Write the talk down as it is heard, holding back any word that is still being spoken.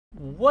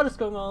What is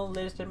going on,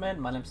 ladies and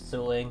gentlemen? My name is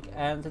Zulink,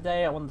 and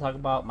today I want to talk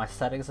about my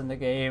settings in the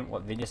game,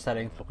 what video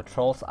settings, what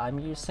controls I'm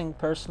using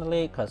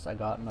personally, because I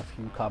gotten a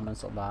few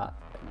comments on that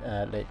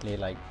lately,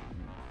 like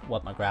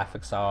what my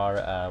graphics are,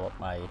 what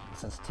my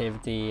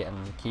sensitivity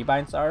and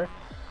keybinds are.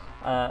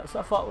 So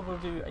I thought we will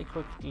do a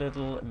quick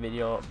little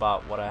video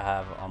about what I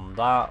have on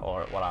that,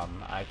 or what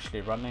I'm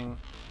actually running.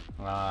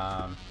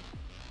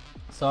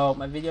 So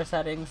my video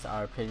settings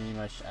are pretty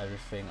much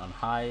everything on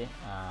high,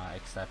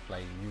 except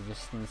like view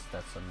distance,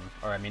 that's on,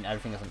 or I mean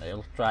everything is on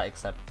ultra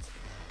except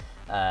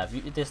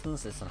view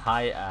distance is on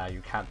high.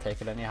 You can't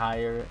take it any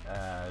higher.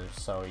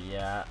 So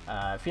yeah,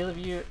 field of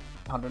view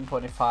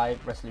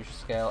 125, resolution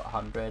scale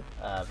 100,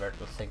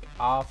 vertical sync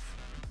off,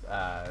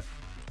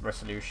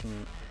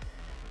 resolution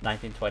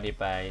 1920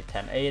 by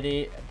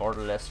 1080,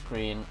 borderless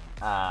screen,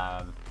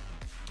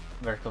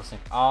 vertical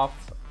sync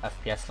off,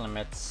 FPS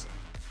limits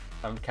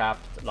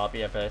uncapped,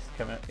 lobby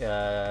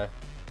FPS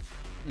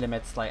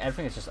limits, like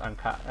everything is just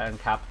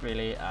uncapped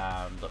really.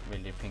 Don't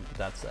really think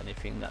that's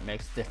anything that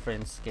makes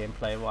difference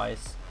gameplay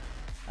wise.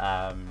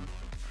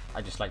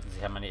 I just like to see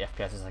how many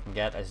FPS I can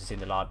get. As you see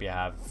in the lobby, I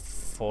have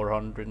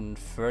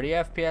 430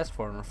 FPS,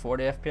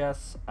 440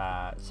 FPS.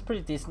 It's a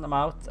pretty decent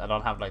amount. I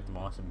don't have like the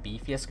most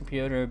beefiest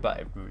computer,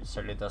 but it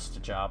certainly does the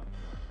job.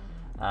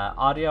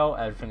 Audio,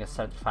 everything is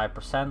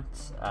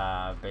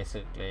 75%.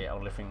 Basically,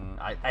 only thing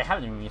I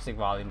have the music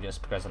volume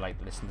just because I like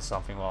to listen to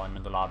something while I'm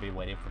in the lobby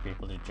waiting for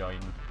people to join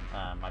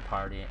my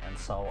party and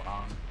so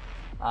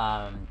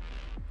on.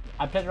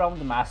 I played around with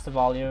the master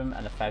volume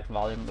and effect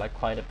volume like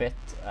quite a bit.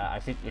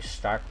 I think you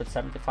start with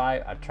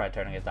 75. I tried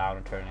turning it down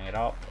and turning it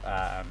up.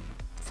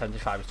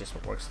 75 is just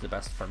what works the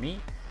best for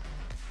me.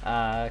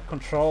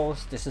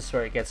 Controls, this is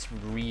where it gets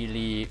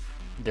really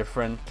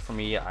different for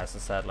me. As I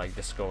said, like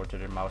just go to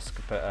the mouse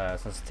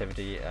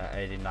sensitivity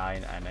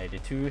 89 and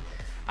 82.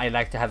 I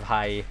like to have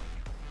high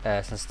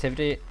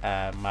sensitivity.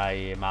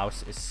 My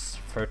mouse is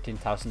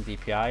 13,000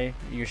 dpi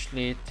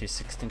usually to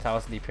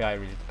 16,000 dpi. It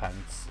really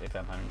depends if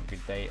I'm having a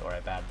good day or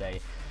a bad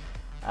day.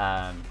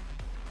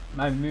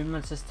 My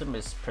movement system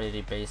is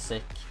pretty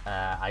basic.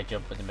 I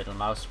jump with the middle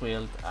mouse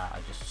wheel. I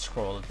just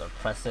scroll it or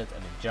press it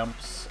and it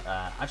jumps.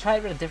 I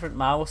tried with a different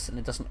mouse and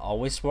it doesn't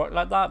always work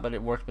like that, but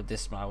it worked with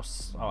this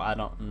mouse. Oh, I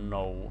don't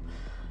know.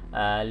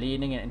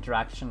 Leaning and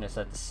interaction is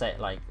at the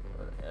set like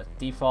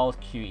default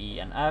Q, E,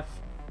 and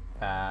F.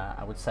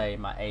 I would say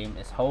my aim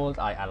is hold.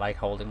 I like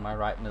holding my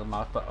right middle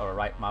mouse button or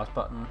right mouse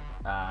button.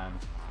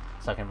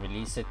 So I can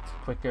release it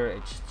quicker.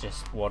 It's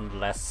just one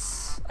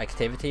less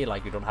activity,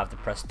 like you don't have to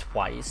press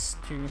twice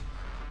to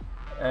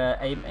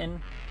aim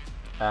in.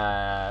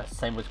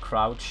 Same with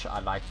crouch. I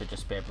like to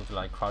just be able to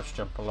like crouch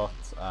jump a lot.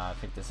 I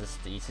think this is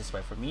the easiest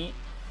way for me.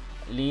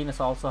 Lean is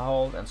also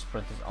hold and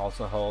sprint is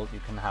also hold. You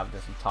can have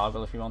this in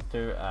toggle if you want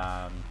to.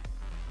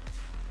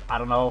 I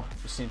don't know,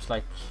 it seems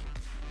like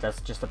that's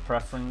just a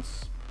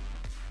preference.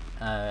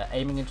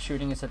 Aiming and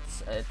shooting is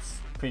it's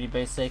pretty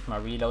basic. My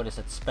reload is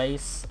at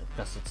space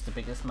because it's the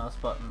biggest mouse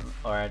button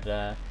or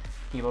the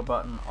keyboard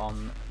button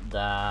on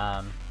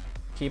the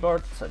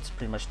keyboard, so it's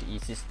pretty much the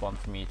easiest one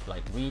for me to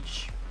like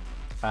reach.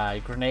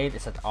 Grenade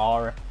is at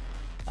R.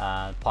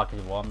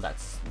 Pocket 1,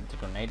 that's the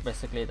grenade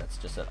basically, that's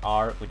just at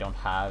R. We don't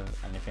have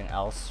anything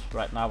else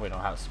right now. We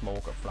don't have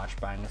smoke or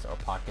flashbangs or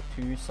pocket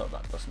 2, so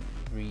that doesn't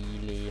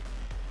really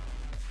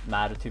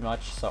matter too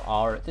much. So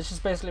R, this is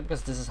basically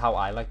because this is how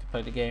I like to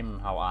play the game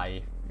and how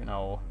I, you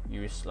know,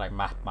 use like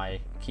map my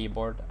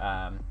keyboard.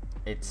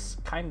 It's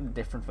kind of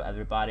different for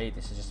everybody.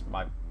 This is just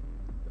my,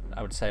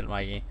 I would say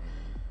my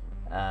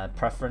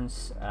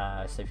preference.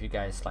 So if you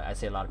guys like, I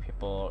see a lot of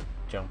people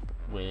jump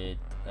with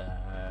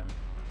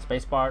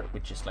spacebar,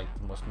 which is like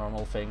the most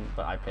normal thing,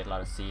 but I played a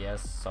lot of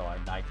CS, so I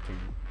like to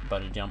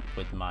buddy jump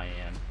with my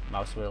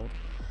mouse wheel.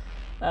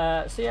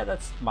 So yeah,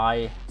 that's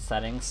my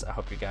settings. I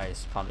hope you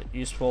guys found it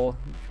useful.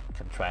 You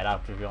can try it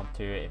out if you want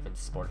to, if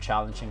it's more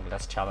challenging,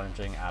 less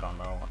challenging, I don't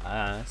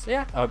know. So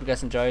yeah, I hope you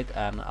guys enjoyed,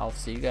 and I'll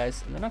see you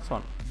guys in the next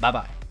one. Bye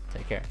bye,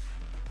 take care.